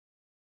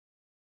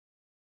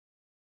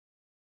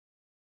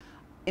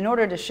In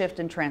order to shift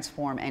and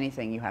transform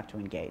anything, you have to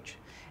engage.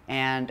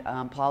 And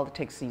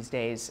politics these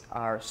days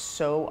are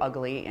so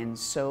ugly and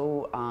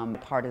so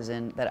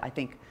partisan that I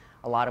think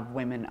a lot of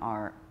women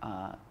are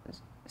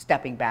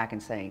stepping back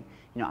and saying,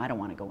 you know, I don't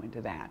want to go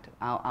into that.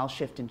 I'll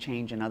shift and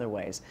change in other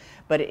ways.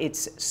 But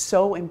it's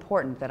so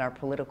important that our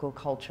political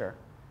culture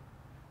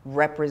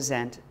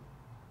represent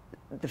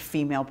the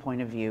female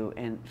point of view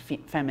and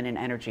feminine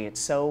energy. It's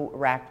so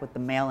racked with the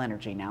male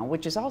energy now,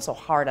 which is also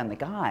hard on the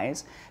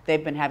guys.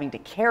 They've been having to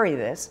carry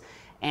this,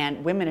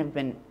 and women have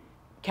been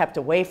kept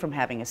away from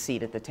having a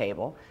seat at the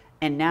table.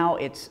 And now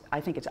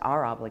I think it's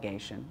our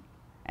obligation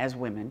as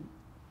women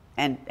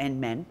and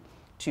men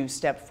to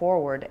step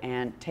forward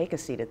and take a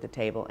seat at the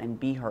table and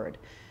be heard.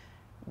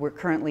 We're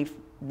currently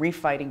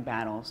refighting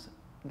battles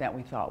that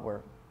we thought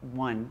were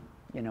won,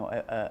 you know,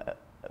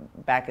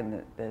 back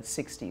in the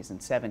 60s and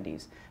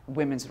 70s,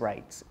 women's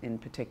rights in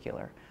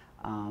particular,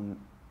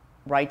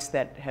 rights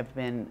that have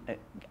been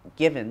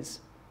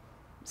givens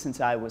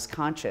since I was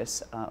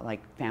conscious,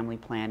 like family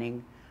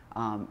planning,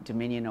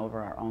 dominion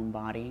over our own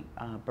body,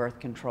 birth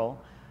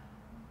control.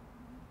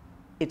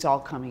 It's all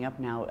coming up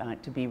now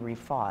to be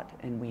refought,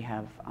 and we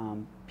have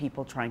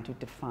people trying to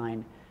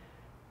define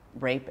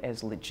rape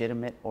as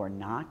legitimate or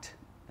not,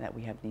 that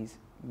we have these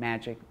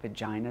magic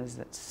vaginas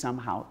that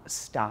somehow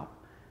stop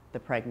the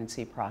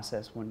pregnancy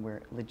process when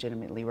we're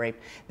legitimately raped.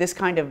 This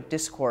kind of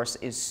discourse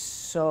is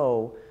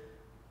so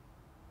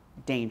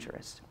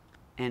dangerous,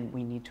 and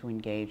we need to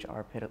engage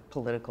our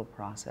political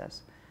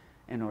process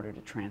in order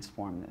to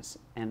transform this.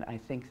 And I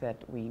think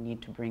that we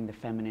need to bring the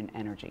feminine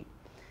energy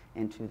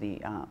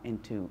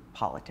into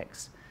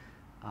politics.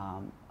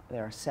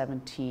 There are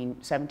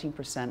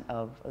 17%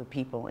 of the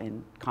people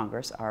in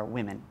Congress are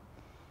women.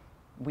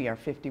 We are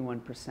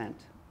 51%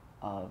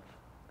 of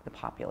the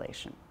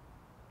population.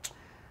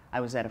 I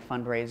was at a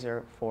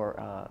fundraiser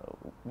for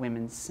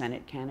women's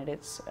Senate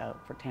candidates,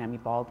 for Tammy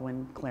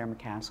Baldwin, Claire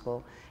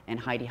McCaskill, and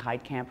Heidi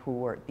Heitkamp, who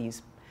were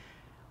these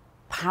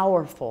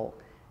powerful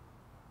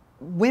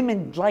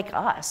women like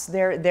us.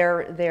 They're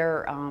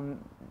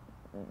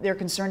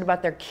concerned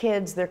about their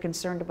kids. They're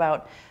concerned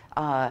about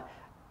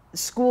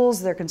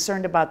schools. They're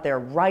concerned about their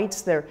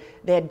rights. They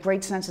had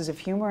great senses of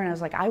humor, and I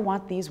was like, I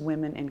want these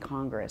women in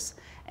Congress.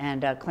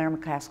 And Claire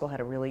McCaskill had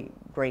a really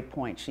great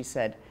point. She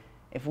said,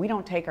 if we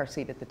don't take our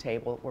seat at the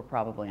table, we're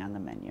probably on the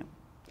menu.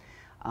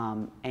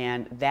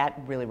 And that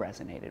really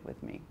resonated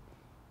with me.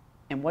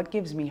 And what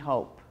gives me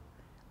hope,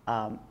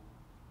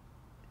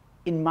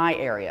 in my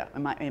area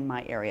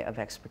of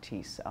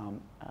expertise,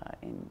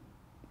 in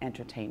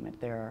entertainment,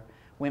 there are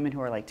women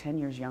who are like 10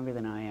 years younger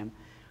than I am,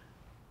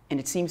 and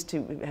it seems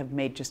to have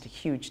made just a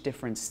huge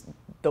difference.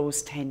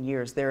 Those 10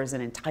 years, there is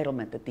an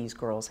entitlement that these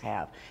girls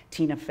have.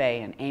 Tina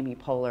Fey and Amy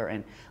Poehler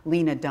and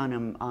Lena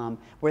Dunham,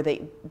 where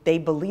they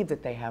believe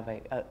that they have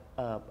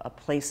a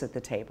place at the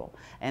table,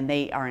 and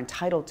they are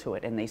entitled to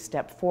it, and they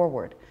step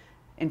forward.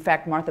 In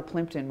fact, Martha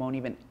Plimpton won't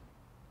even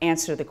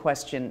answer the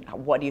question,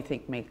 what do you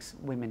think makes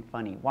women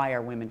funny? Why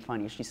are women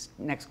funny?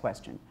 Next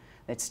question.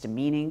 It's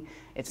demeaning.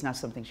 It's not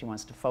something she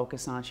wants to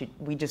focus on.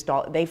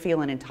 They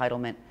feel an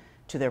entitlement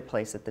to their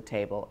place at the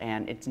table,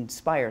 and it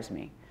inspires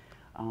me.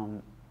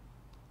 And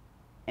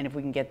if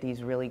we can get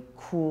these really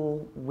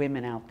cool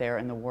women out there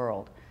in the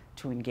world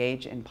to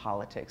engage in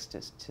politics,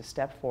 to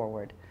step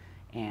forward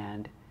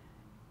and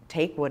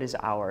take what is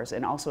ours,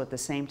 and also at the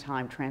same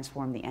time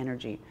transform the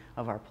energy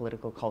of our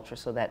political culture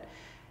so that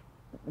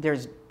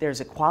there's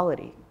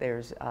equality,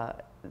 there's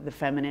the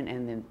feminine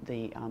and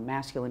the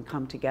masculine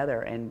come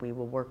together, and we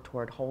will work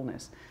toward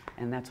wholeness.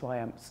 And that's why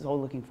I'm so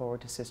looking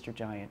forward to Sister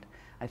Giant.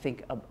 I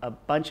think a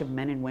bunch of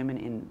men and women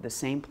in the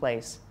same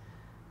place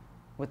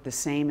with the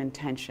same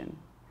intention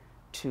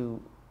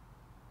to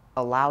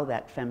allow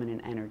that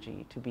feminine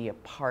energy to be a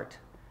part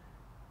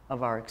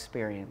of our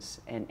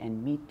experience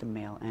and meet the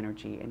male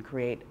energy and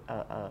create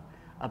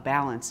a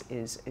balance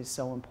is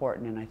so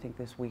important. And I think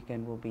this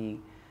weekend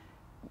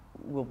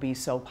will be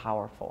so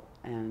powerful,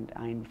 and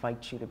I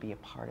invite you to be a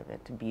part of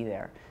it, to be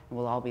there. And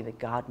we'll all be the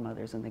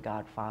godmothers and the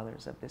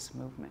godfathers of this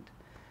movement.